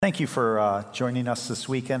Thank you for joining us this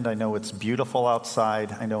weekend. I know it's beautiful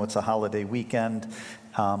outside. I know it's a holiday weekend.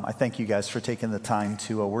 I thank you guys for taking the time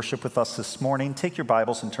to worship with us this morning. Take your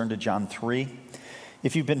Bibles and turn to John 3.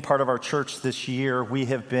 If you've been part of our church this year, we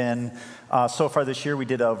have been, so far this year, we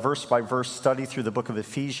did a verse-by-verse study through the book of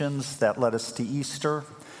Ephesians that led us to Easter.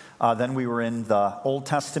 Then we were in the Old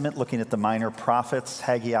Testament looking at the minor prophets,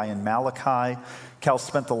 Haggai and Malachi. Cal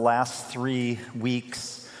spent the last 3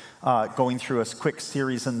 weeks going through a quick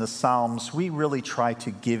series in the Psalms. We really try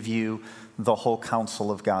to give you the whole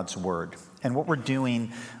counsel of God's Word. And what we're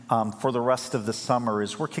doing for the rest of the summer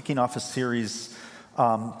is we're kicking off a series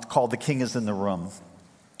called The King is in the Room.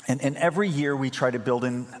 And every year we try to build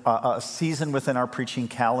in a season within our preaching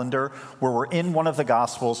calendar where we're in one of the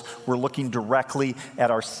Gospels, we're looking directly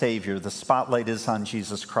at our Savior. The spotlight is on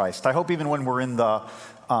Jesus Christ. I hope even when we're in the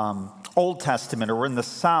Old Testament or we're in the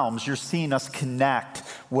Psalms, you're seeing us connect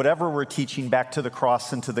whatever we're teaching back to the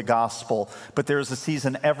cross and to the gospel. But there's a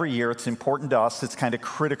season every year. It's important to us. It's kind of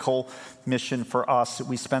critical mission for us that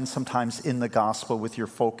we spend some time in the gospel with your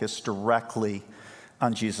focus directly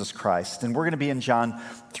on Jesus Christ. And we're going to be in John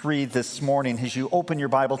 3 this morning. As you open your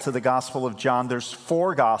Bible to the Gospel of John, there's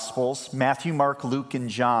 4 Gospels, Matthew, Mark, Luke, and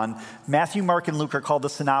John. Matthew, Mark, and Luke are called the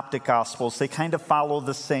Synoptic Gospels. They kind of follow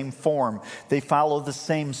the same form. They follow the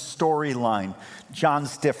same storyline.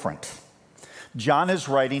 John's different. John is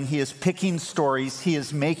writing, he is picking stories, he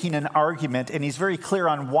is making an argument, and he's very clear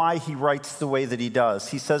on why he writes the way that he does.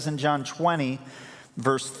 He says in John 20,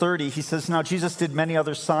 verse 30, he says, "Now Jesus did many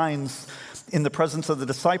other signs in the presence of the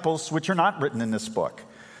disciples, which are not written in this book."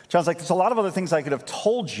 John's like, there's a lot of other things I could have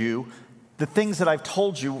told you. The things that I've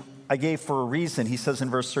told you, I gave for a reason. He says in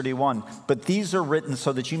verse 31, "But these are written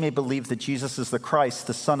so that you may believe that Jesus is the Christ,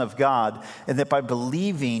 the Son of God, and that by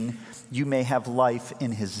believing you may have life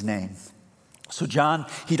in his name." So John,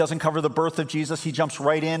 he doesn't cover the birth of Jesus. He jumps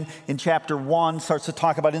right in chapter 1, starts to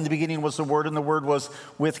talk about in the beginning was the Word, and the Word was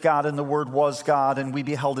with God, and the Word was God, and we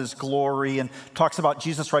beheld his glory, and talks about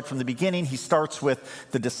Jesus right from the beginning. He starts with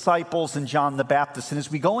the disciples and John the Baptist. And as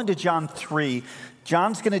we go into John 3,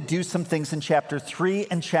 John's going to do some things in chapter 3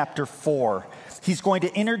 and chapter 4. He's going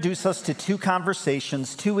to introduce us to 2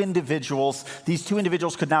 conversations, 2 individuals. These 2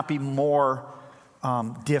 individuals could not be more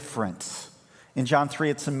different. In John 3,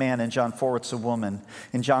 it's a man. In John 4, it's a woman.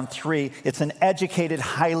 In John 3, it's an educated,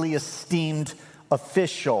 highly esteemed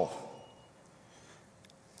official.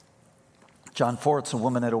 John 4, it's a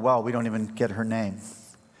woman at a well. We don't even get her name.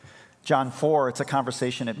 John 4, it's a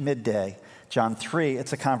conversation at midday. John 3,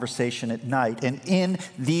 it's a conversation at night. And in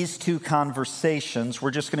these 2 conversations,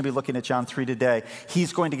 we're just going to be looking at John 3 today.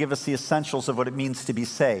 He's going to give us the essentials of what it means to be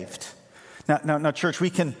saved. Now, church, we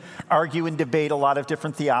can argue and debate a lot of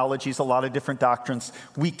different theologies, a lot of different doctrines.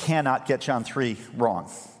 We cannot get John 3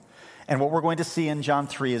 wrong. And what we're going to see in John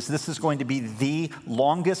 3 is this is going to be the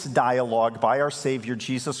longest dialogue by our Savior,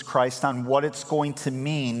 Jesus Christ, on what it's going to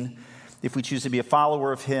mean if we choose to be a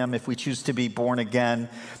follower of him, if we choose to be born again,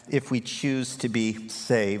 if we choose to be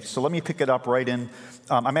saved. So let me pick it up right in.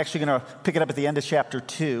 I'm actually going to pick it up at the end of chapter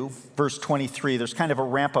 2, verse 23. There's kind of a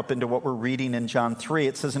ramp up into what we're reading in John 3.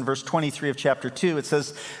 It says in verse 23 of chapter 2, it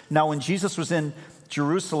says, "Now when Jesus was in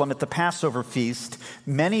Jerusalem at the Passover feast,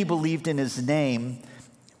 many believed in his name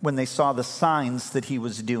when they saw the signs that he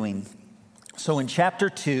was doing." So in chapter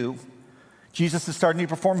 2, Jesus is starting to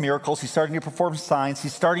perform miracles. He's starting to perform signs.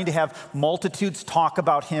 He's starting to have multitudes talk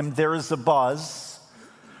about him. There is a buzz.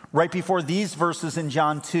 Right before these verses in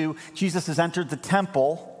John 2, Jesus has entered the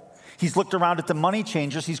temple. He's looked around at the money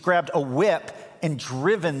changers. He's grabbed a whip and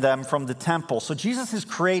driven them from the temple. So Jesus is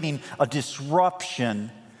creating a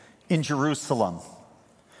disruption in Jerusalem.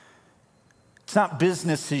 It's not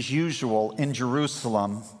business as usual in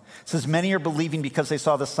Jerusalem. It says many are believing because they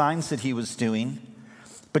saw the signs that he was doing.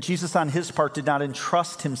 But Jesus, on his part, did not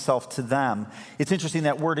entrust himself to them. It's interesting,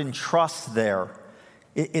 that word entrust there.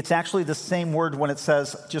 It's actually the same word when it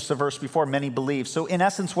says, just a verse before, many believe. So in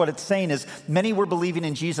essence, what it's saying is many were believing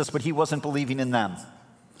in Jesus, but he wasn't believing in them.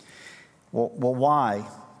 Well, why?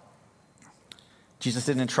 Jesus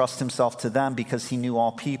didn't entrust himself to them because he knew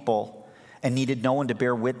all people and needed no one to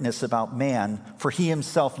bear witness about man, for he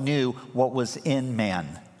himself knew what was in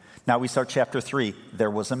man. Now we start chapter 3.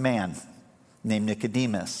 There was a man named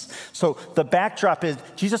Nicodemus. So the backdrop is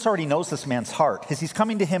Jesus already knows this man's heart. As he's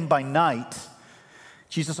coming to him by night,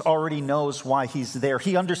 Jesus already knows why he's there.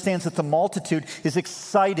 He understands that the multitude is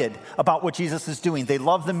excited about what Jesus is doing. They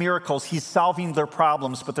love the miracles. He's solving their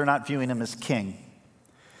problems, but they're not viewing him as king.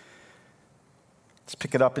 Let's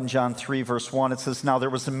pick it up in John 3, verse 1. It says, "Now there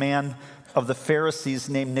was a man of the Pharisees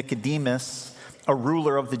named Nicodemus, a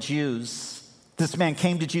ruler of the Jews. This man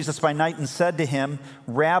came to Jesus by night and said to him,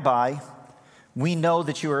 "Rabbi, we know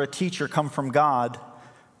that you are a teacher come from God,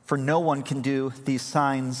 for no one can do these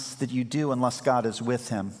signs that you do unless God is with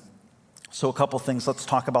him." So a couple things. Let's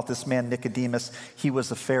talk about this man, Nicodemus. He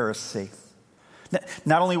was a Pharisee.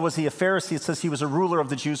 Not only was he a Pharisee, it says he was a ruler of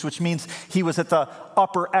the Jews, which means he was at the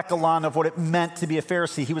upper echelon of what it meant to be a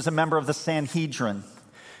Pharisee. He was a member of the Sanhedrin.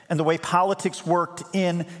 And the way politics worked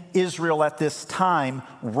in Israel at this time,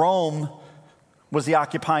 Rome was the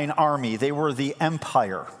occupying army. They were the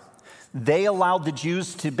empire. They allowed the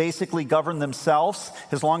Jews to basically govern themselves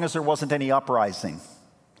as long as there wasn't any uprising.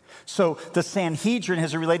 So the Sanhedrin,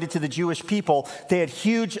 as it related to the Jewish people, they had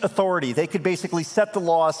huge authority. They could basically set the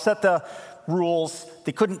laws, set the rules.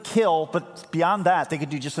 They couldn't kill, but beyond that, they could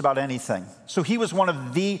do just about anything. So he was one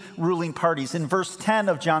of the ruling parties. In verse 10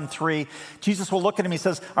 of John 3, Jesus will look at him. He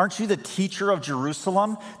says, "Aren't you the teacher of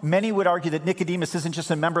Jerusalem?" Many would argue that Nicodemus isn't just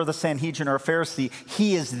a member of the Sanhedrin or a Pharisee.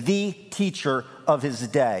 He is the teacher of his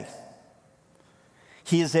day.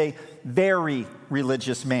 He is a very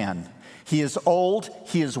religious man. He is old.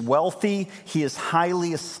 He is wealthy. He is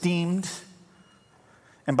highly esteemed.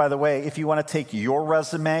 And by the way, if you want to take your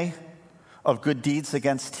resume of good deeds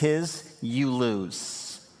against his, you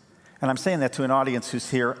lose. And I'm saying that to an audience who's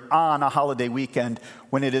here on a holiday weekend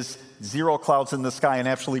when it is 0 clouds in the sky and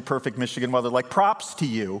absolutely perfect Michigan weather. Like, props to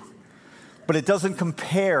you, but it doesn't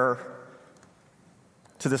compare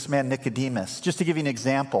to this man Nicodemus. Just to give you an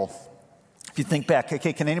example, if you think back,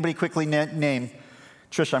 okay, can anybody quickly name,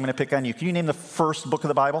 Trisha, I'm going to pick on you. Can you name the first book of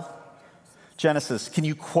the Bible? Genesis. Can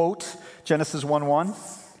you quote Genesis 1:1?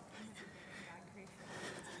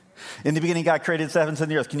 In the beginning, God created the heavens and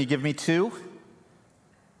the earth. Can you give me 2?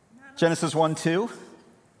 Genesis 1:2?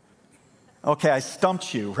 Okay, I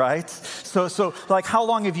stumped you, right? So, like, how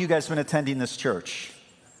long have you guys been attending this church?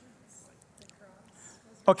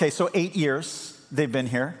 Okay, so 8 years they've been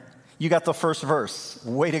here. You got the first verse.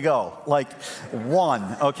 Way to go. Like,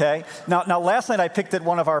 1, okay? Now, last night I picked at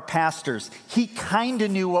one of our pastors. He kind of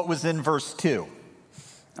knew what was in verse 2,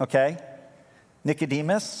 okay?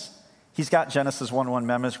 Nicodemus, he's got Genesis 1:1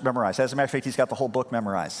 memorized. As a matter of fact, he's got the whole book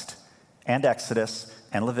memorized. And Exodus,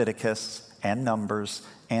 and Leviticus, and Numbers,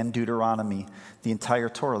 and Deuteronomy. The entire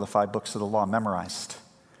Torah, the 5 books of the law, memorized.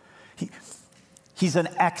 He's an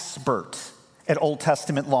expert at Old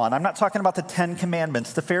Testament law. And I'm not talking about the 10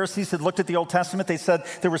 commandments. The Pharisees had looked at the Old Testament. They said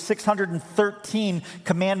there were 613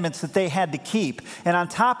 commandments that they had to keep. And on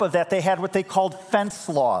top of that, they had what they called fence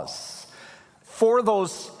laws. For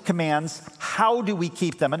those commands, how do we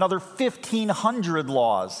keep them? Another 1,500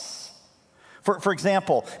 laws. For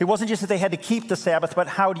example, it wasn't just that they had to keep the Sabbath, but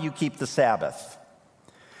how do you keep the Sabbath?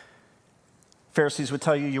 Pharisees would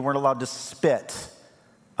tell you you weren't allowed to spit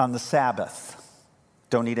on the Sabbath.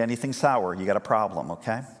 Don't eat anything sour. You got a problem,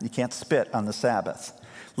 okay? You can't spit on the Sabbath.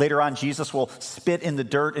 Later on, Jesus will spit in the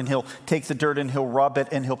dirt, and he'll take the dirt and he'll rub it,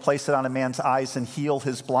 and he'll place it on a man's eyes and heal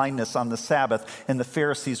his blindness on the Sabbath. And the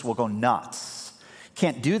Pharisees will go nuts.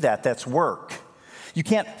 Can't do that. That's work. You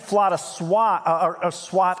can't swat a fly.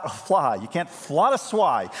 You can't swat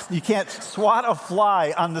a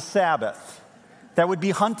fly on the Sabbath. That would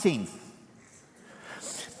be hunting.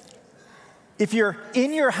 If you're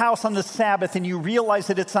in your house on the Sabbath and you realize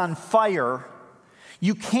that it's on fire,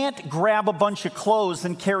 you can't grab a bunch of clothes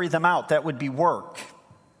and carry them out. That would be work.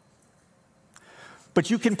 But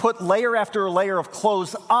you can put layer after layer of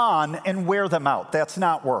clothes on and wear them out. That's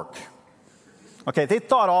not work. Okay, they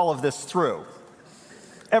thought all of this through.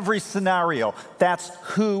 Every scenario. That's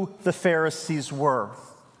who the Pharisees were.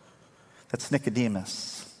 That's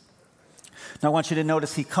Nicodemus. Now I want you to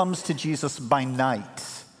notice he comes to Jesus by night.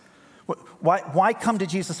 Why come to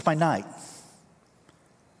Jesus by night?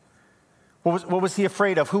 What was he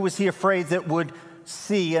afraid of? Who was he afraid that would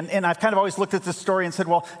see? And I've kind of always looked at this story and said,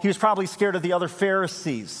 well, he was probably scared of the other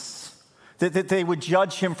Pharisees, that they would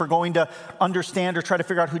judge him for going to understand or try to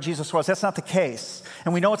figure out who Jesus was. That's not the case.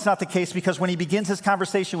 And we know it's not the case because when he begins his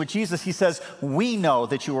conversation with Jesus, he says, "We know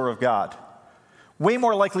that you are of God." Way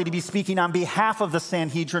more likely to be speaking on behalf of the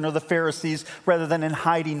Sanhedrin or the Pharisees rather than in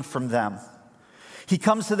hiding from them. He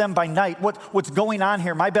comes to them by night. What's going on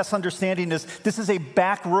here, my best understanding is this is a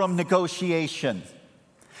backroom negotiation.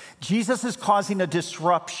 Jesus is causing a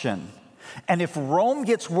disruption. And if Rome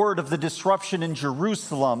gets word of the disruption in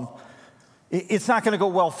Jerusalem, it's not going to go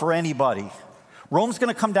well for anybody. Rome's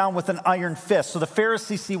going to come down with an iron fist. So the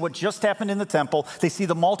Pharisees see what just happened in the temple. They see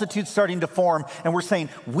the multitude starting to form. And we're saying,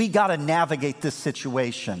 we got to navigate this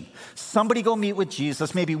situation. Somebody go meet with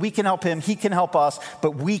Jesus. Maybe we can help him. He can help us.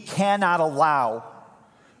 But we cannot allow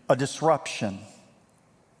a disruption.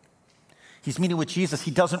 He's meeting with Jesus.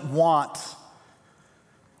 He doesn't want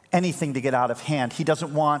anything to get out of hand. He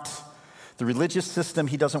doesn't want the religious system.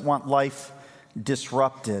 He doesn't want life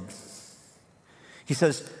disrupted. He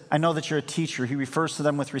says, I know that you're a teacher. He refers to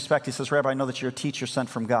them with respect. He says, Rabbi, I know that you're a teacher sent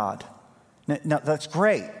from God. Now, that's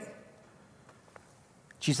great.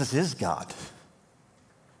 Jesus is God.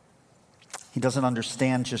 He doesn't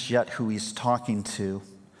understand just yet who he's talking to.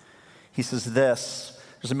 He says this,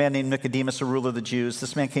 there's a man named Nicodemus, a ruler of the Jews.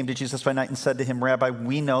 This man came to Jesus by night and said to him, Rabbi,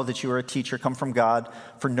 we know that you are a teacher come from God,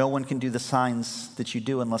 for no one can do the signs that you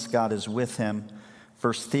do unless God is with him.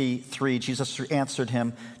 Verse 3, Jesus answered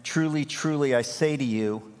him, truly, truly, I say to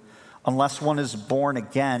you, unless one is born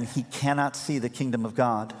again, he cannot see the kingdom of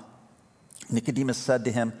God. Nicodemus said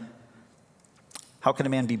to him, how can a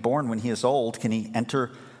man be born when he is old? Can he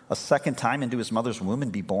enter a second time into his mother's womb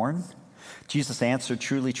and be born? Jesus answered,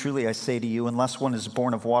 truly, truly, I say to you, unless one is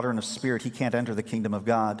born of water and of spirit, he can't enter the kingdom of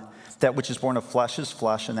God. That which is born of flesh is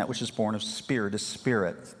flesh, and that which is born of spirit is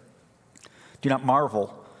spirit. Do not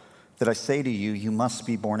marvel that I say to you, you must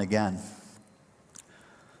be born again.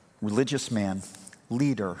 Religious man,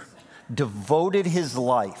 leader, devoted his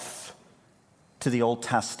life to the Old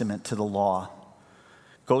Testament, to the law,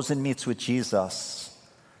 goes and meets with Jesus,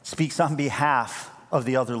 speaks on behalf of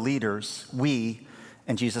the other leaders,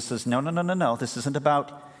 and Jesus says, no, this isn't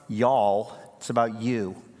about y'all, it's about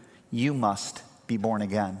you. You must be born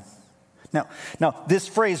again. Now, this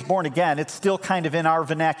phrase, born again, it's still kind of in our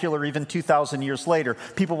vernacular even 2,000 years later.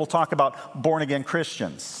 People will talk about born-again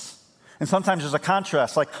Christians. And sometimes there's a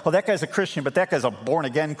contrast, like, oh, that guy's a Christian, but that guy's a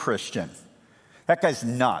born-again Christian. That guy's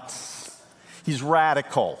nuts. He's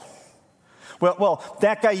radical. Well,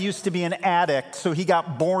 that guy used to be an addict, so he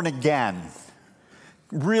got born again.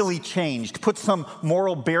 Really changed, put some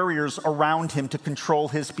moral barriers around him to control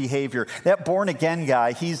his behavior. That born-again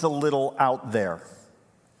guy, he's a little out there.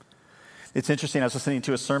 It's interesting, I was listening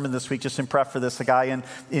to a sermon this week, just in prep for this, a guy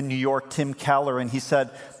in New York, Tim Keller, and he said,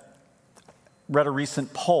 read a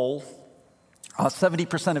recent poll,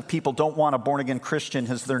 70% of people don't want a born-again Christian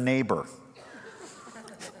as their neighbor.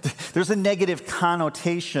 There's a negative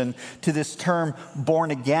connotation to this term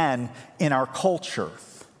born again in our culture.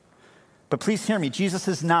 But please hear me, Jesus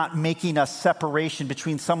is not making a separation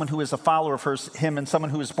between someone who is a follower of him and someone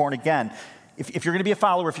who is born again. If you're going to be a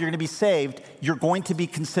follower, if you're going to be saved, you're going to be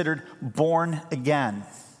considered born again.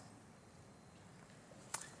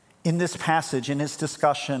 In this passage, in his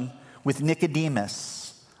discussion with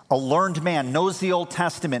Nicodemus, a learned man, knows the Old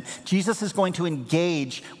Testament, Jesus is going to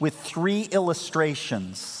engage with 3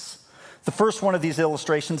 illustrations. The first one of these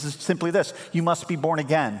illustrations is simply this: you must be born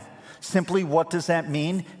again. Simply, what does that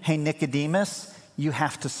mean? Hey, Nicodemus, you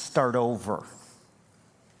have to start over.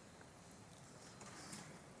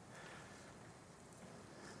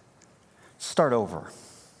 Start over.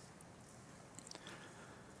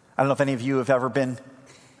 I don't know if any of you have ever been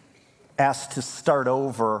asked to start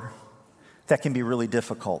over. That can be really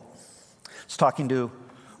difficult. I was talking to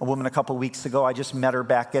a woman a couple weeks ago. I just met her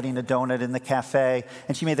back getting a donut in the cafe,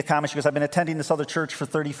 and she made the comment, she goes, I've been attending this other church for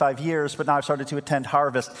 35 years, but now I've started to attend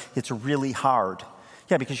Harvest. It's really hard.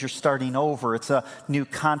 Yeah, because you're starting over. It's a new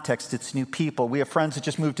context. It's new people. We have friends that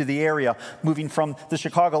just moved to the area, moving from the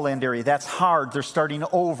Chicagoland area. That's hard. They're starting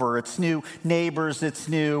over. It's new neighbors. It's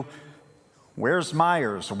new, where's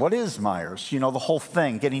Myers? What is Myers? You know, the whole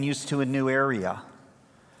thing, getting used to a new area.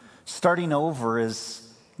 Starting over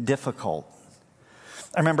is difficult.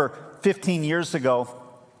 I remember 15 years ago,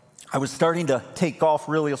 I was starting to take golf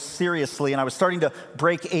really seriously, and I was starting to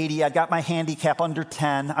break 80. I got my handicap under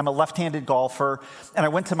 10. I'm a left-handed golfer, and I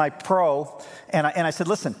went to my pro, and I said,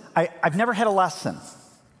 listen, I've never had a lesson.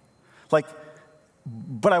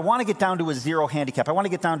 But I want to get down to a 0 handicap. I want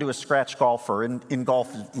to get down to a scratch golfer, and in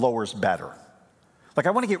golf, lower's better.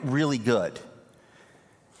 I want to get really good.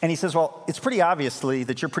 And he says, well, it's pretty obviously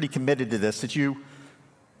that you're pretty committed to this, that you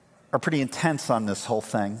are pretty intense on this whole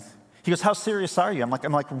thing. He goes, how serious are you? I'm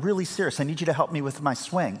like, really serious. I need you to help me with my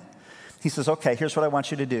swing. He says, okay, here's what I want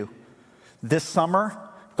you to do. This summer,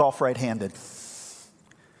 golf right-handed.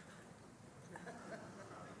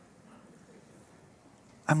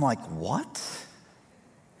 I'm like, what?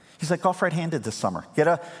 He's like, golf right-handed this summer. Get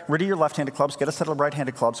rid of your left-handed clubs, get a set of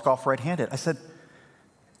right-handed clubs, golf right-handed. I said,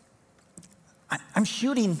 I'm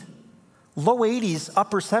shooting low 80s,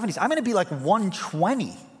 upper 70s. I'm going to be like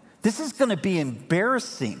 120. This is going to be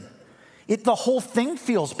embarrassing. The whole thing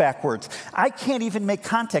feels backwards. I can't even make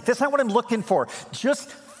contact. That's not what I'm looking for. Just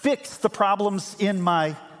fix the problems in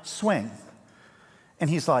my swing. And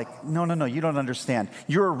he's like, no, you don't understand.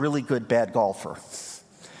 You're a really good bad golfer.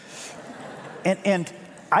 and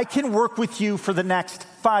I can work with you for the next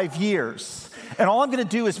 5 years. And all I'm going to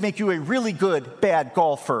do is make you a really good bad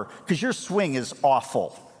golfer because your swing is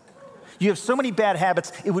awful. You have so many bad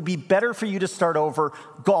habits, it would be better for you to start over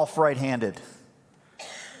golf right-handed.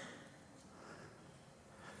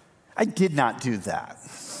 I did not do that.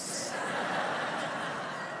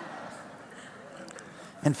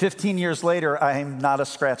 And 15 years later, I'm not a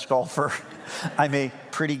scratch golfer. I'm a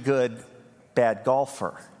pretty good bad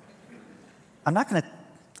golfer. I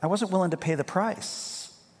wasn't willing to pay the price.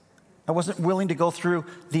 I wasn't willing to go through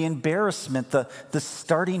the embarrassment, the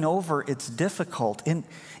starting over. It's difficult. In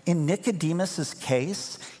Nicodemus's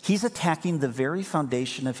case, he's attacking the very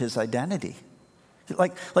foundation of his identity.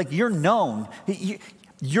 Like you're known.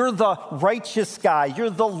 You're the righteous guy.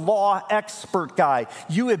 You're the law expert guy.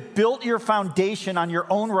 You have built your foundation on your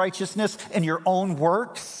own righteousness and your own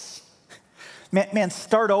works. Man,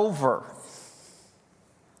 start over.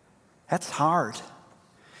 That's hard.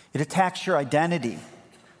 It attacks your identity.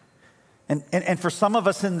 And for some of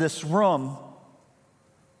us in this room,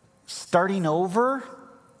 starting over,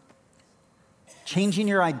 changing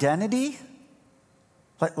your identity,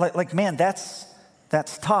 man, that's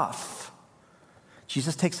tough.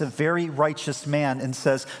 Jesus takes a very righteous man and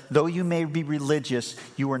says, though you may be religious,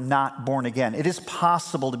 you are not born again. It is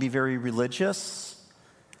possible to be very religious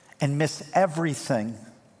and miss everything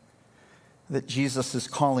that Jesus is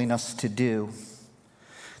calling us to do.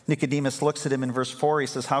 Nicodemus looks at him in verse 4. He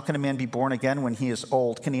says, how can a man be born again when he is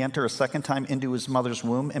old? Can he enter a second time into his mother's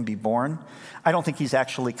womb and be born? I don't think he's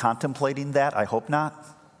actually contemplating that. I hope not.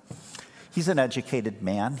 He's an educated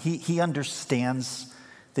man. He understands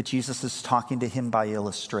that Jesus is talking to him by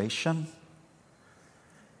illustration.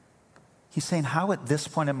 He's saying, how at this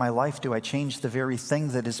point in my life do I change the very thing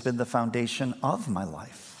that has been the foundation of my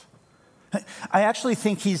life? I actually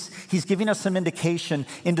think he's giving us some indication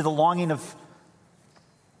into the longing of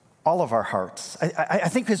all of our hearts. I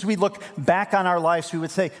think as we look back on our lives, we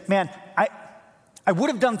would say, man, I would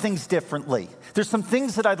have done things differently. There's some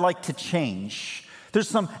things that I'd like to change. There's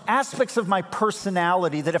some aspects of my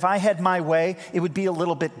personality that if I had my way, it would be a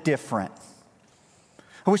little bit different.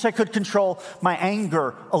 I wish I could control my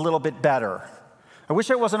anger a little bit better. I wish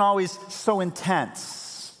I wasn't always so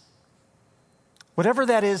intense. Whatever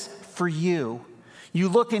that is for you, you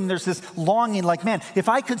look and there's this longing like, man, if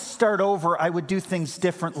I could start over, I would do things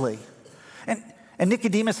differently. And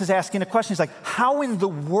Nicodemus is asking a question. He's like, how in the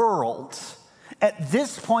world, at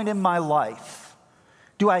this point in my life,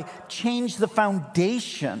 do I change the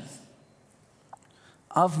foundation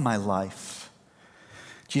of my life?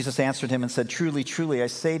 Jesus answered him and said, truly, truly, I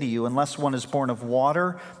say to you, unless one is born of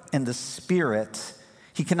water and the Spirit,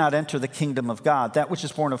 he cannot enter the kingdom of God. That which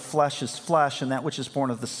is born of flesh is flesh, and that which is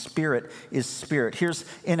born of the Spirit is spirit. Here's,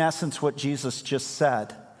 in essence, what Jesus just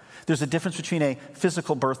said. There's a difference between a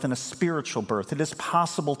physical birth and a spiritual birth. It is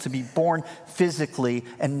possible to be born physically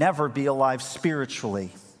and never be alive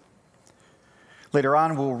spiritually. Later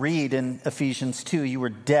on, we'll read in Ephesians 2, you were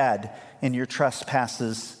dead in your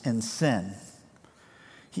trespasses and sin.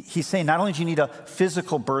 He's saying not only do you need a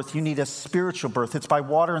physical birth, you need a spiritual birth. It's by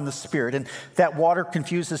water and the Spirit. And that water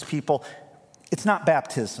confuses people. It's not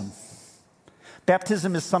baptism.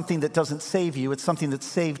 Baptism is something that doesn't save you. It's something that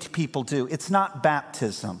saved people do. It's not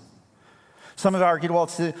baptism. Some have argued, well,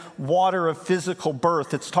 it's the water of physical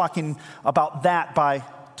birth. It's talking about that by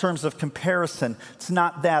terms of comparison. It's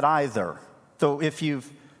not that either. Though I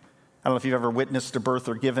don't know if you've ever witnessed a birth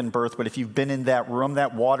or given birth, but if you've been in that room,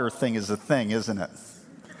 that water thing is a thing, isn't it?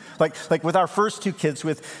 Like with our first two kids,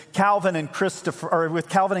 with Calvin and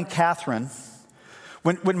Catherine,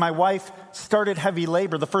 when my wife started heavy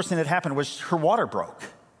labor, the first thing that happened was her water broke.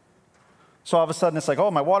 So all of a sudden it's like,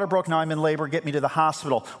 oh, my water broke, now I'm in labor, get me to the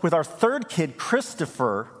hospital. With our third kid,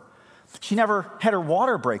 Christopher, she never had her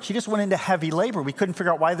water break. She just went into heavy labor. We couldn't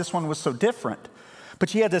figure out why this one was so different. But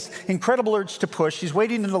she had this incredible urge to push. She's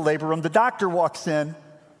waiting in the labor room. The doctor walks in.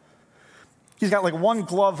 He's got like one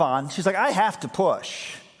glove on. She's like, I have to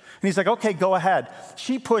push. And he's like, okay, go ahead.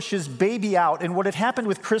 She pushes baby out. And what had happened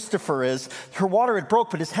with Christopher is her water had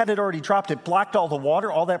broke, but his head had already dropped. It blocked all the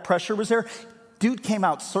water. All that pressure was there. Dude came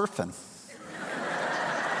out surfing.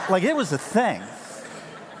 Like it was a thing.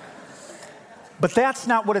 But that's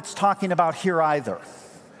not what it's talking about here either.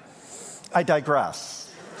 I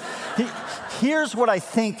digress. Here's what I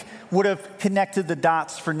think would have connected the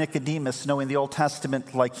dots for Nicodemus knowing the Old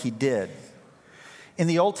Testament like he did. In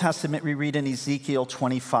the Old Testament, we read in Ezekiel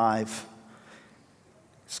 25,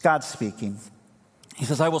 it's God speaking. He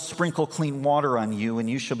says, I will sprinkle clean water on you, and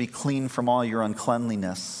you shall be clean from all your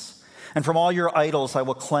uncleanliness. And from all your idols I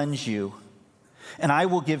will cleanse you. And I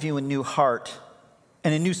will give you a new heart,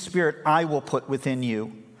 and a new spirit I will put within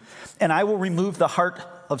you. And I will remove the heart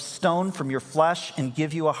of stone from your flesh and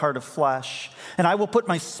give you a heart of flesh. And I will put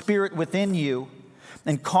my spirit within you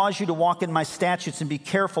and cause you to walk in my statutes and be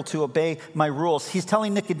careful to obey my rules. He's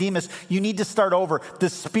telling Nicodemus, you need to start over. The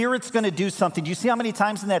Spirit's going to do something. Do you see how many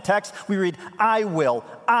times in that text we read, I will,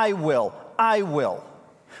 I will, I will?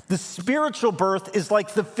 The spiritual birth is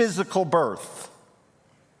like the physical birth.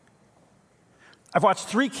 I've watched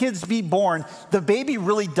 3 kids be born. The baby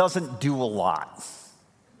really doesn't do a lot.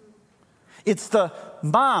 It's the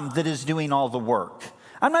mom that is doing all the work.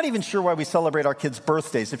 I'm not even sure why we celebrate our kids'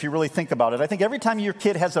 birthdays, if you really think about it. I think every time your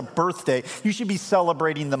kid has a birthday, you should be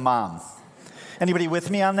celebrating the mom. Anybody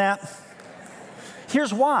with me on that?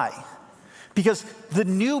 Here's why. Because the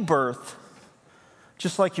new birth,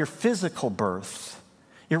 just like your physical birth,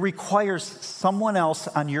 it requires someone else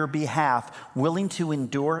on your behalf willing to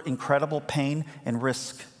endure incredible pain and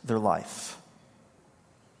risk their life.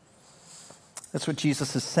 That's what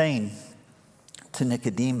Jesus is saying to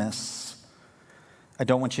Nicodemus. I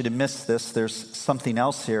don't want you to miss this. There's something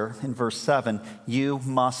else here in verse 7. You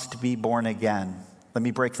must be born again. Let me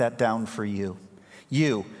break that down for you.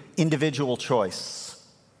 You, individual choice.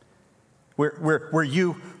 Where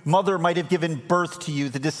you, mother, might have given birth to you,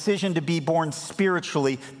 the decision to be born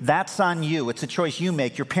spiritually, that's on you. It's a choice you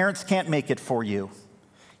make. Your parents can't make it for you.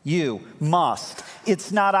 You must.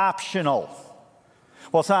 It's not optional.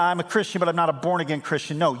 Well, it's not, I'm a Christian, but I'm not a born-again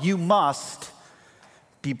Christian. No, you must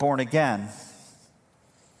be born again.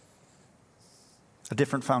 A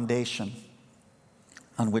different foundation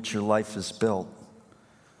on which your life is built.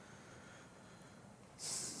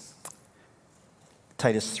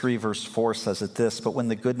 Titus 3 verse 4 says it this, but when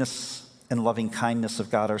the goodness and loving kindness of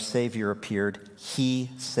God our Savior appeared, he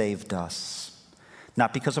saved us.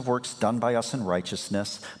 Not because of works done by us in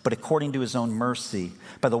righteousness, but according to his own mercy,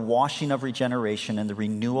 by the washing of regeneration and the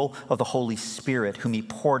renewal of the Holy Spirit, whom he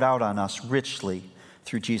poured out on us richly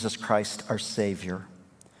through Jesus Christ our Savior.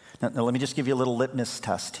 Now let me just give you a little litmus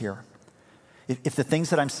test here. If the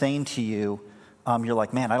things that I'm saying to you, you're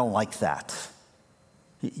like, man, I don't like that.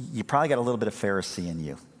 You probably got a little bit of Pharisee in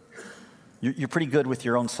you. You're pretty good with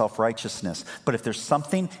your own self-righteousness. But if there's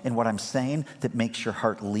something in what I'm saying that makes your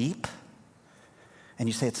heart leap, and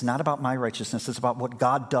you say, it's not about my righteousness, it's about what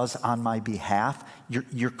God does on my behalf,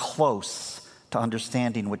 you're close to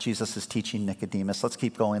understanding what Jesus is teaching Nicodemus. Let's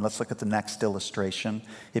keep going. Let's look at the next illustration.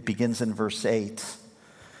 It begins in verse 8.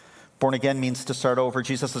 Born again means to start over.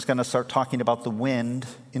 Jesus is going to start talking about the wind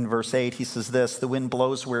in verse 8. He says this, the wind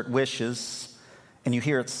blows where it wishes, and you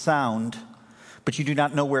hear its sound, but you do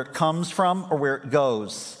not know where it comes from or where it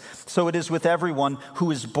goes. So it is with everyone who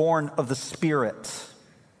is born of the Spirit.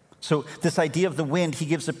 So this idea of the wind, he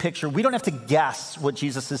gives a picture. We don't have to guess what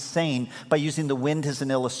Jesus is saying by using the wind as an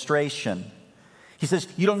illustration. He says,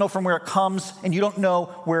 you don't know from where it comes, and you don't know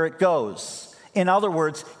where it goes. In other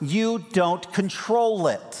words, you don't control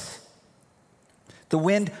it. The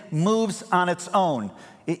wind moves on its own.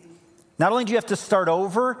 Not only do you have to start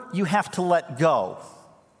over, you have to let go.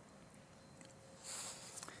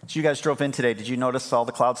 So you guys drove in today. Did you notice all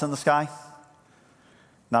the clouds in the sky?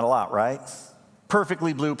 Not a lot, right?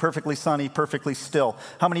 Perfectly blue, perfectly sunny, perfectly still.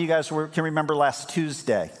 How many of you guys can remember last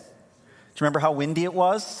Tuesday? Do you remember how windy it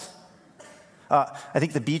was? I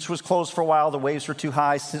think the beach was closed for a while. The waves were too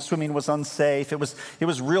high. Swimming was unsafe. It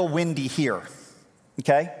was real windy here.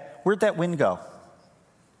 Okay? Where'd that wind go?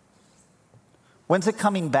 When's it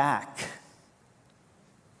coming back?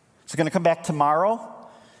 Is it going to come back tomorrow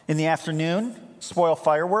in the afternoon, spoil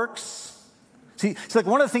fireworks? See, it's like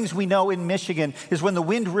one of the things we know in Michigan is when the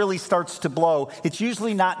wind really starts to blow, it's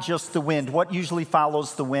usually not just the wind. What usually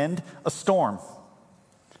follows the wind? A storm.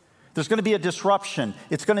 There's going to be a disruption.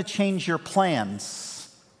 It's going to change your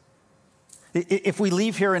plans. If we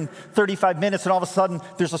leave here in 35 minutes and all of a sudden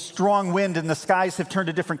there's a strong wind and the skies have turned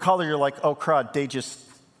a different color, you're like, oh crud, day just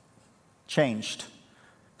changed.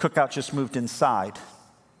 Cookout just moved inside,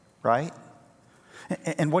 right?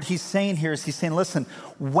 And what he's saying here is he's saying, listen,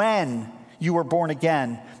 when you were born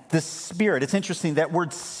again, the Spirit, it's interesting, that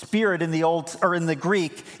word spirit in the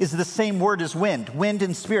Greek is the same word as wind. Wind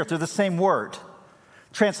and spirit, they're the same word.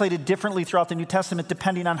 Translated differently throughout the New Testament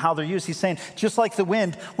depending on how they're used. He's saying, just like the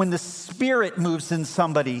wind, when the Spirit moves in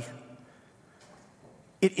somebody,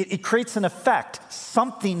 it creates an effect.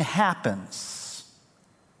 Something happens.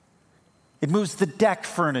 It moves the deck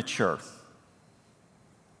furniture.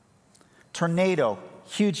 Tornado,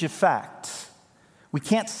 huge effect. We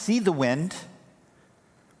can't see the wind,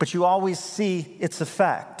 but you always see its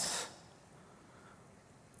effect.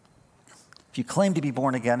 If you claim to be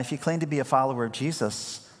born again, if you claim to be a follower of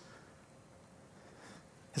Jesus,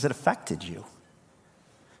 has it affected you?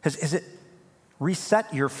 Has it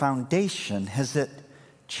reset your foundation? Has it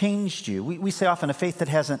changed you? We say often a faith that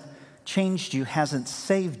hasn't changed you hasn't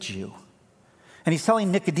saved you. And he's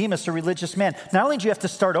telling Nicodemus, a religious man, not only do you have to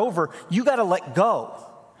start over, you got to let go.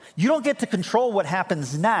 You don't get to control what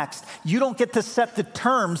happens next. You don't get to set the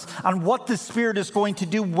terms on what the Spirit is going to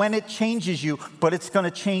do when it changes you, but it's going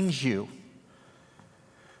to change you.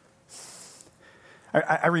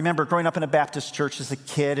 I remember growing up in a Baptist church as a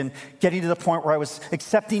kid and getting to the point where I was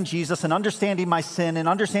accepting Jesus and understanding my sin and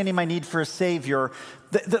understanding my need for a Savior.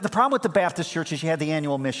 The problem with the Baptist church is you had the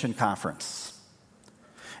annual mission conference.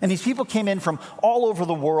 And these people came in from all over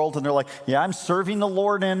the world, and they're like, yeah, I'm serving the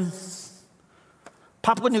Lord in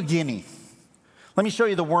Papua New Guinea. Let me show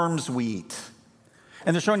you the worms we eat.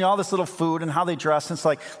 And they're showing you all this little food and how they dress. And it's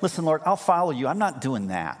like, listen, Lord, I'll follow you. I'm not doing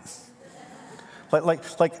that.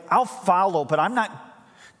 Like I'll follow, but I'm not,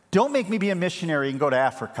 don't make me be a missionary and go to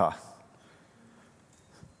Africa.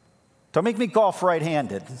 Don't make me golf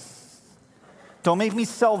right-handed. Don't make me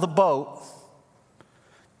sell the boat.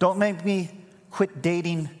 Don't make me quit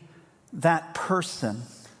dating that person.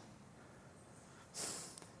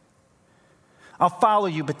 I'll follow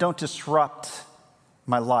you, but don't disrupt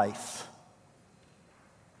my life.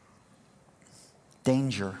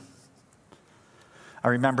 Danger. I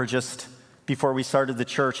remember just before we started the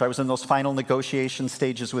church, I was in those final negotiation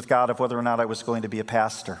stages with God of whether or not I was going to be a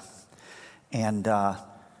pastor. And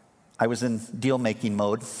I was in deal-making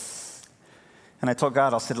mode. And I told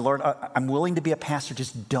God, I said, Lord, I'm willing to be a pastor,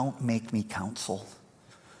 just don't make me counsel.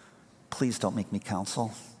 Please don't make me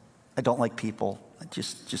counsel. I don't like people.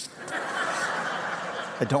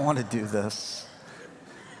 I don't want to do this.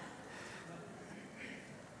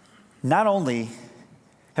 Not only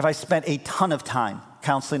have I spent a ton of time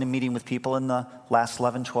counseling and meeting with people in the last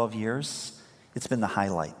 11, 12 years, it's been the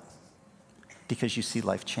highlight because you see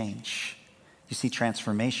life change. You see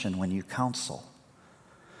transformation when you counsel.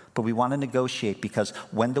 But we want to negotiate because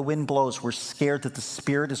when the wind blows, we're scared that the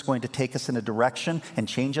Spirit is going to take us in a direction and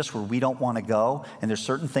change us where we don't want to go. And there's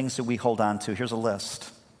certain things that we hold on to. Here's a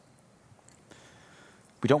list.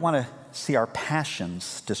 We don't want to see our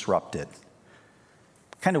passions disrupted.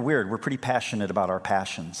 Kind of weird. We're pretty passionate about our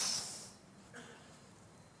passions.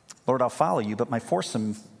 Lord, I'll follow you, but my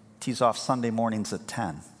foursome tees off Sunday mornings at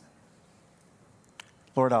 10.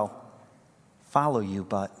 Lord, I'll follow you,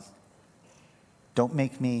 but don't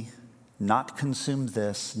make me not consume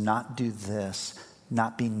this, not do this,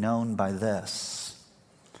 not be known by this.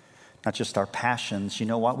 Not just our passions. You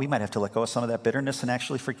know what? We might have to let go of some of that bitterness and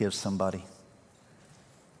actually forgive somebody.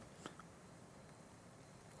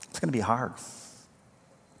 It's going to be hard.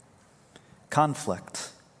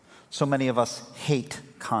 Conflict. So many of us hate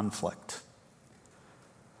conflict.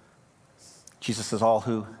 Jesus says all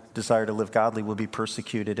who desire to live godly will be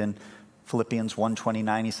persecuted. In Philippians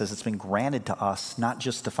 1:29, he says it's been granted to us not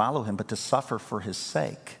just to follow him, but to suffer for his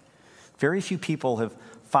sake. Very few people have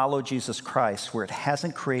followed Jesus Christ where it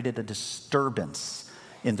hasn't created a disturbance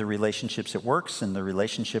in the relationships it works, in the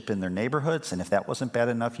relationship in their neighborhoods. And if that wasn't bad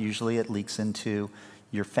enough, usually it leaks into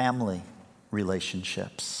your family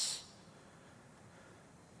relationships.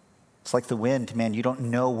 It's like the wind, man. You don't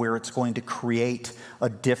know where it's going to create a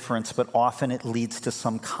difference, but often it leads to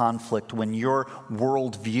some conflict. When your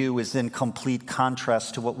worldview is in complete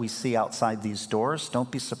contrast to what we see outside these doors,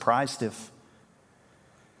 don't be surprised if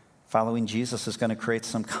following Jesus is going to create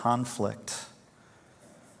some conflict.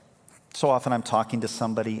 So often I'm talking to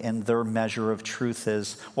somebody and their measure of truth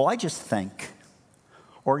is, well, I just think.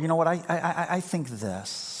 Or, you know what, I think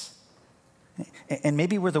this. And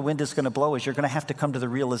maybe where the wind is going to blow is you're going to have to come to the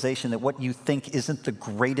realization that what you think isn't the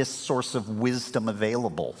greatest source of wisdom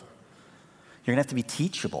available. You're going to have to be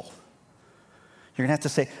teachable. You're going to have to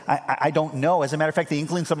say, I don't know. As a matter of fact, the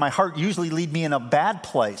inklings of my heart usually lead me in a bad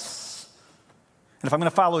place. And if I'm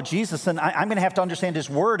going to follow Jesus, then I'm going to have to understand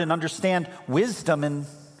his word and understand wisdom and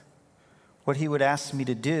what he would ask me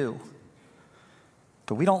to do.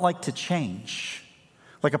 But we don't like to change.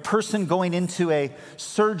 Like a person going into a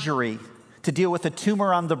surgery to deal with a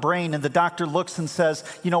tumor on the brain, and the doctor looks and says,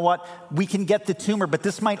 you know what, we can get the tumor, but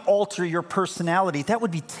this might alter your personality. That would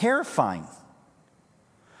be terrifying.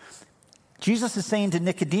 Jesus is saying to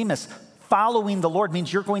Nicodemus, following the Lord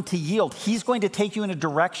means you're going to yield. He's going to take you in a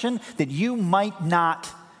direction that you might not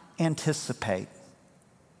anticipate.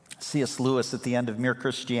 C.S. Lewis, at the end of Mere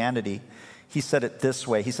Christianity, he said it this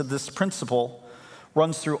way. He said, this principle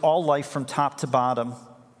runs through all life from top to bottom.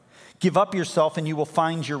 Give up yourself and you will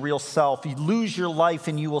find your real self. You lose your life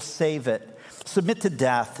and you will save it. Submit to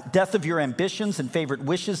death, death of your ambitions and favorite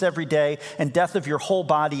wishes every day, and death of your whole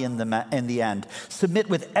body in the end. Submit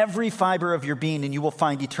with every fiber of your being and you will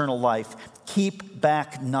find eternal life. Keep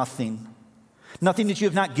back nothing. Nothing that you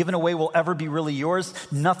have not given away will ever be really yours.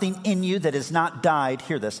 Nothing in you that has not died,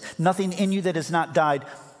 hear this, nothing in you that has not died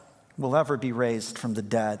will ever be raised from the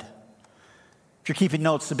dead. If you're keeping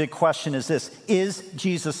notes, the big question is this: is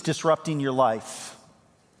Jesus disrupting your life?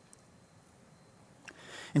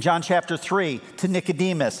 In John chapter 3, to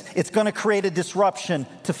Nicodemus, it's going to create a disruption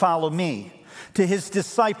to follow me. To his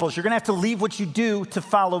disciples, you're going to have to leave what you do to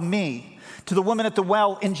follow me. To the woman at the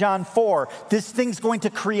well in John 4, this thing's going to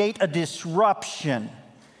create a disruption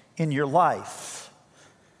in your life.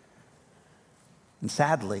 And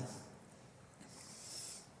sadly,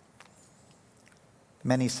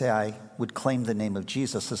 many say I would claim the name of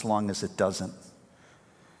Jesus as long as it doesn't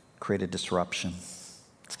create a disruption.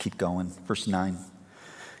 Let's keep going. Verse 9.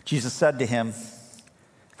 Jesus said to him,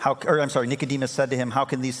 Nicodemus said to him, "How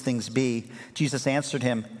can these things be?" Jesus answered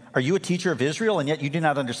him, "Are you a teacher of Israel, and yet you do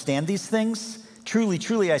not understand these things? Truly,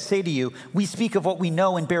 truly, I say to you, we speak of what we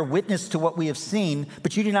know and bear witness to what we have seen,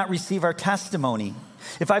 but you do not receive our testimony.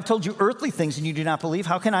 If I've told you earthly things and you do not believe,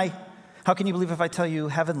 how can you believe if I tell you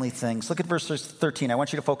heavenly things?" Look at verse 13. I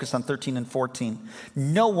want you to focus on 13 and 14.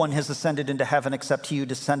 "No one has ascended into heaven except he who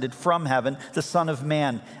descended from heaven, the Son of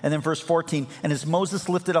Man." And then verse 14, "And as Moses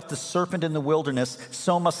lifted up the serpent in the wilderness,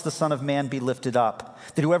 so must the Son of Man be lifted up,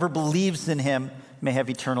 that whoever believes in him may have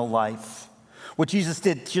eternal life." What Jesus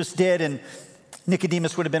just did, and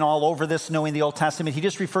Nicodemus would have been all over this knowing the Old Testament. He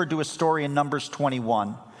just referred to a story in Numbers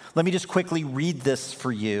 21. Let me just quickly read this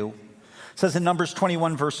for you. It says in Numbers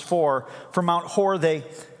 21, verse 4, "From Mount Hor they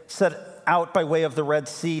set out by way of the Red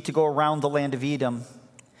Sea to go around the land of Edom.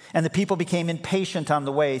 And the people became impatient on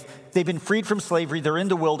the way." They've been freed from slavery. They're in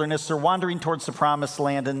the wilderness. They're wandering towards the promised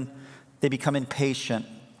land, and they become impatient.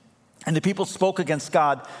 "And the people spoke against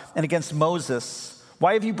God and against Moses.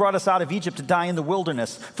 'Why have you brought us out of Egypt to die in the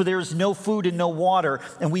wilderness? For there is no food and no water,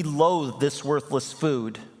 and we loathe this worthless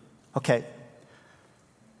food.'" Okay.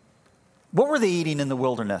 What were they eating in the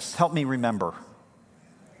wilderness? Help me remember.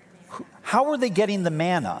 How were they getting the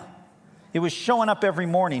manna? It was showing up every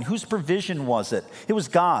morning. Whose provision was it? It was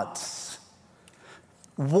God's.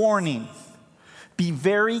 Warning: be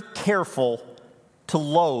very careful to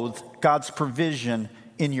loathe God's provision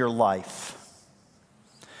in your life.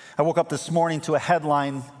 I woke up this morning to a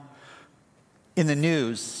headline in the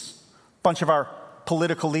news. A bunch of our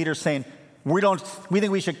political leaders saying, we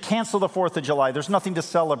think we should cancel the 4th of July. There's nothing to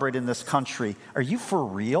celebrate in this country. Are you for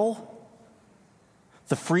real?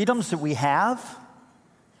 The freedoms that we have?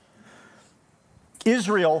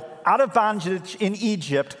 Israel, out of bondage in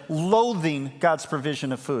Egypt, loathing God's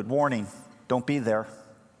provision of food. Warning, don't be there.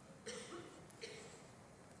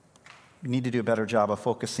 We need to do a better job of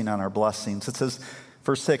focusing on our blessings. It says,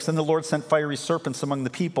 verse 6, "Then the Lord sent fiery serpents among the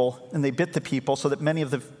people, and they bit the people, so that many of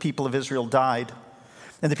the people of Israel died.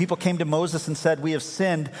 And the people came to Moses and said, 'We have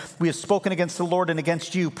sinned. We have spoken against the Lord and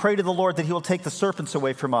against you. Pray to the Lord that he will take the serpents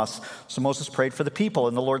away from us.' So Moses prayed for the people,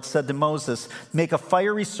 and the Lord said to Moses, 'Make a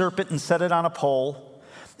fiery serpent and set it on a pole,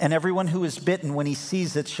 and everyone who is bitten when he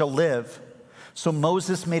sees it shall live.' So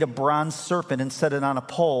Moses made a bronze serpent and set it on a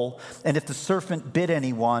pole, and if the serpent bit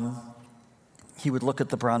anyone, he would look at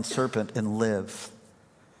the bronze serpent and live."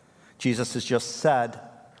 Jesus has just said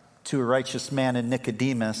to a righteous man in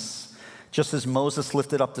Nicodemus, just as Moses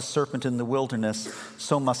lifted up the serpent in the wilderness,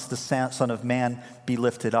 so must the Son of Man be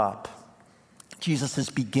lifted up. Jesus is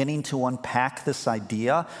beginning to unpack this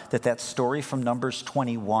idea that story from Numbers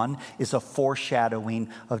 21 is a foreshadowing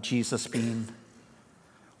of Jesus being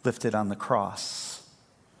lifted on the cross.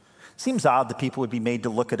 Seems odd that people would be made to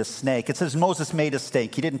look at a snake. It says Moses made a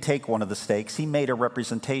snake. He didn't take one of the snakes. He made a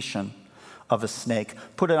representation of a snake,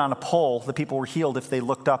 put it on a pole. The people were healed if they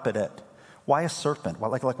looked up at it. Why a serpent?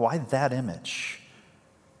 Why that image?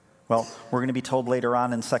 Well, we're going to be told later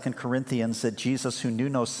on in 2 Corinthians that Jesus, who knew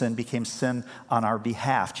no sin, became sin on our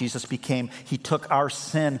behalf. He took our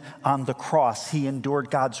sin on the cross. He endured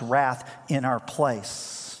God's wrath in our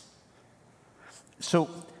place. So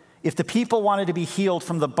if the people wanted to be healed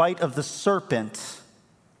from the bite of the serpent,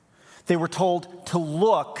 they were told to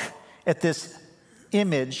look at this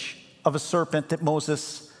image of a serpent that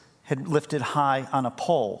Moses had lifted high on a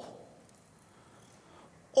pole.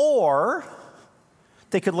 Or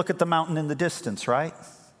they could look at the mountain in the distance, right?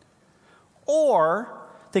 Or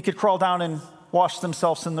they could crawl down and wash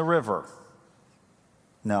themselves in the river.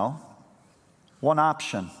 No. One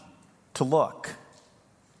option: to look.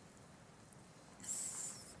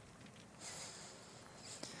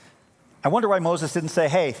 I wonder why Moses didn't say,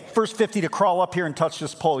 "Hey, first 50 to crawl up here and touch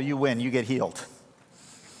this pole, you win, you get healed."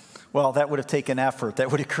 Well, that would have taken effort.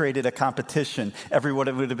 That would have created a competition.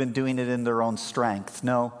 Everyone would have been doing it in their own strength.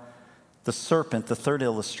 No, the serpent, the third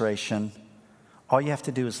illustration, all you have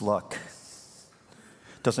to do is look.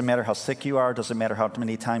 Doesn't matter how sick you are. Doesn't matter how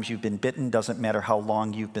many times you've been bitten. Doesn't matter how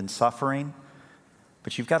long you've been suffering.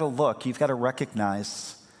 But you've got to look, you've got to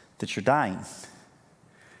recognize that you're dying,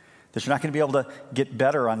 that you're not going to be able to get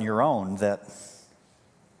better on your own, that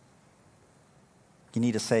you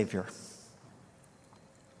need a Savior.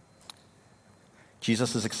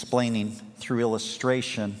 Jesus is explaining through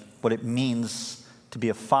illustration what it means to be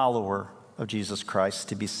a follower of Jesus Christ,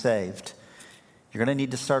 to be saved. You're going to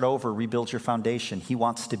need to start over, rebuild your foundation. He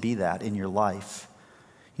wants to be that in your life.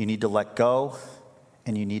 You need to let go,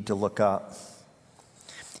 and you need to look up.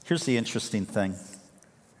 Here's the interesting thing.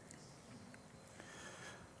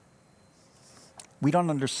 We don't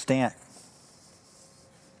understand.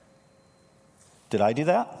 Did I do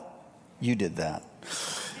that? You did that.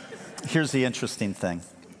 Here's the interesting thing.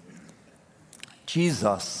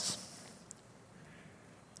 Jesus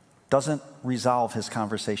doesn't resolve his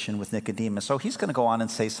conversation with Nicodemus. So he's going to go on and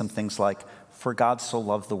say some things like, for God so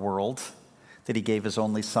loved the world that he gave his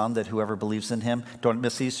only son, that whoever believes in him, don't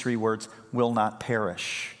miss these three words, will not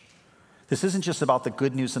perish. This isn't just about the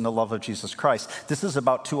good news and the love of Jesus Christ. This is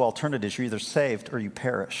about two alternatives. You're either saved or you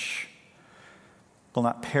perish. Will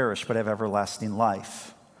not perish, but have everlasting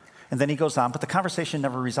life. And then he goes on, but the conversation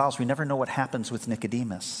never resolves. We never know what happens with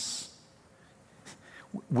Nicodemus.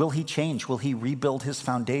 Will he change? Will he rebuild his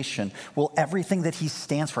foundation? Will everything that he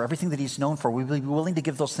stands for, everything that he's known for, will he be willing to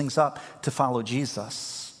give those things up to follow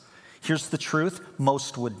Jesus? Here's the truth,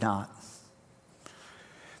 most would not.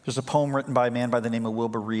 There's a poem written by a man by the name of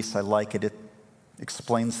Wilbur Reese. I like it. It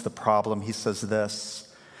explains the problem. He says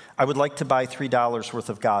this: I would like to buy $3 worth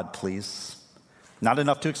of God, please. Not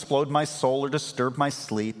enough to explode my soul or disturb my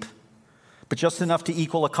sleep, but just enough to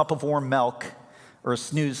equal a cup of warm milk or a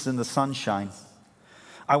snooze in the sunshine.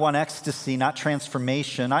 I want ecstasy, not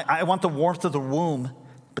transformation. I want the warmth of the womb,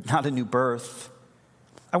 but not a new birth.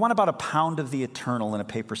 I want about a pound of the eternal in a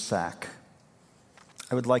paper sack.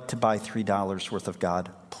 I would like to buy $3 worth of God,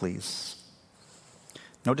 please.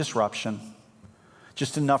 No disruption,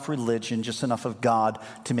 just enough religion, just enough of God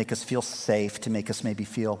to make us feel safe, to make us maybe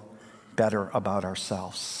feel better about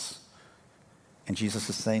ourselves. And Jesus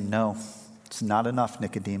is saying, no, it's not enough,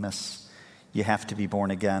 Nicodemus. You have to be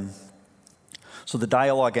born again. So the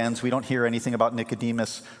dialogue ends. We don't hear anything about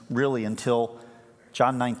Nicodemus really until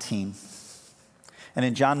John 19. And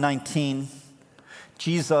in John 19,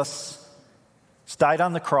 Jesus died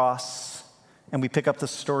on the cross, and we pick up the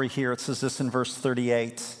story here. It says this in verse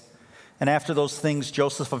 38. And after those things,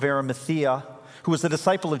 Joseph of Arimathea, who was a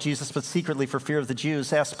disciple of Jesus, but secretly for fear of the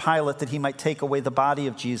Jews, asked Pilate that he might take away the body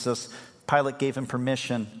of Jesus. Pilate gave him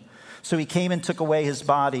permission. So he came and took away his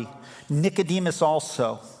body. Nicodemus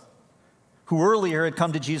also, who earlier had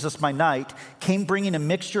come to Jesus by night, came bringing a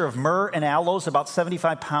mixture of myrrh and aloes, about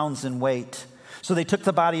 75 pounds in weight. So they took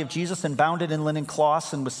the body of Jesus and bound it in linen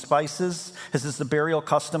cloths and with spices, as is the burial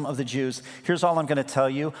custom of the Jews. Here's all I'm going to tell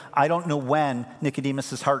you. I don't know when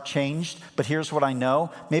Nicodemus' heart changed, but here's what I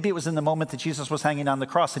know. Maybe it was in the moment that Jesus was hanging on the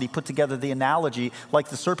cross that he put together the analogy, like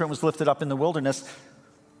the serpent was lifted up in the wilderness,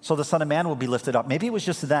 so the Son of Man will be lifted up. Maybe it was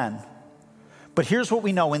just then. But here's what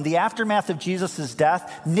we know. In the aftermath of Jesus'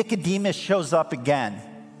 death, Nicodemus shows up again.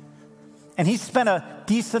 And he spent a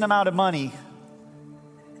decent amount of money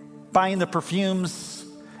buying the perfumes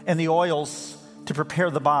and the oils to prepare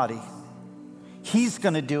the body. He's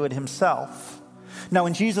going to do it himself. Now,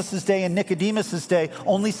 in Jesus' day and Nicodemus' day,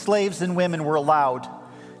 only slaves and women were allowed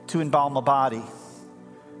to embalm a body.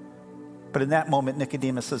 But in that moment,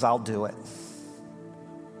 Nicodemus says, I'll do it.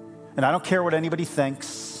 And I don't care what anybody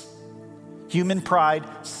thinks. Human pride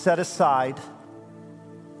set aside.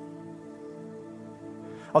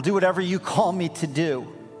 I'll do whatever you call me to do.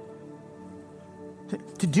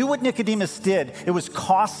 To do what Nicodemus did, it was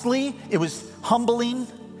costly, it was humbling,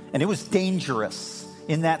 and it was dangerous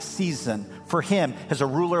in that season for him as a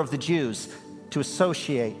ruler of the Jews to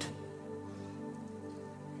associate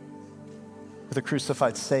with a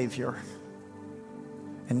crucified Savior.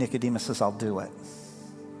 And Nicodemus says, I'll do it.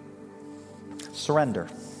 Surrender.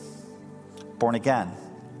 Born again.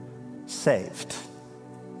 Saved.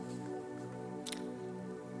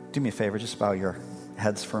 Do me a favor, just bow your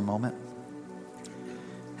heads for a moment.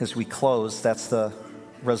 As we close, that's the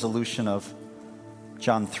resolution of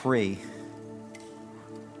John 3.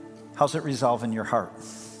 How's it resolve in your heart?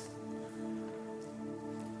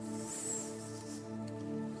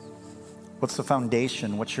 What's the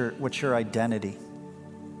foundation? What's your identity?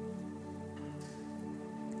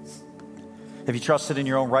 Have you trusted in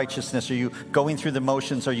your own righteousness? Are you going through the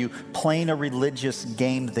motions? Are you playing a religious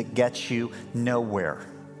game that gets you nowhere?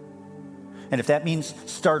 And if that means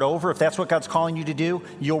start over, if that's what God's calling you to do,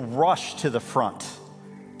 you'll rush to the front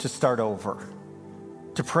to start over,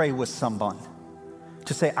 to pray with someone,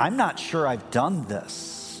 to say, I'm not sure I've done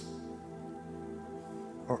this.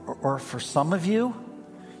 Or for some of you,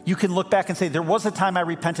 you can look back and say, there was a time I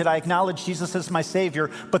repented. I acknowledged Jesus as my Savior.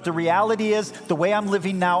 But the reality is, the way I'm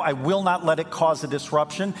living now, I will not let it cause a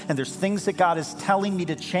disruption. And there's things that God is telling me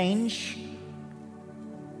to change.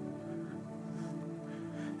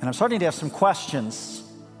 And I'm starting to have some questions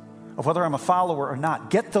of whether I'm a follower or not.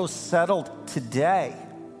 Get those settled today.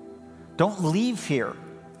 Don't leave here.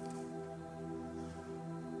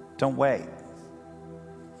 Don't wait.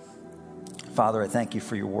 Father, I thank you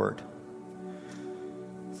for your word.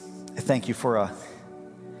 I thank you for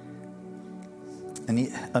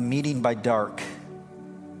a meeting by dark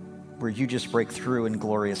where you just break through in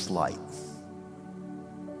glorious light.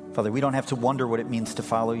 Father, we don't have to wonder what it means to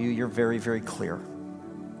follow you. You're very, very clear.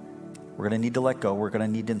 We're going to need to let go. We're going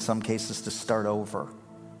to need, in some cases, to start over.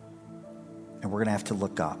 And we're going to have to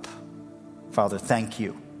look up. Father, thank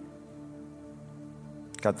you.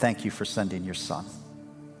 God, thank you for sending your Son.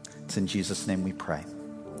 It's in Jesus' name we pray.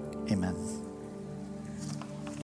 Amen.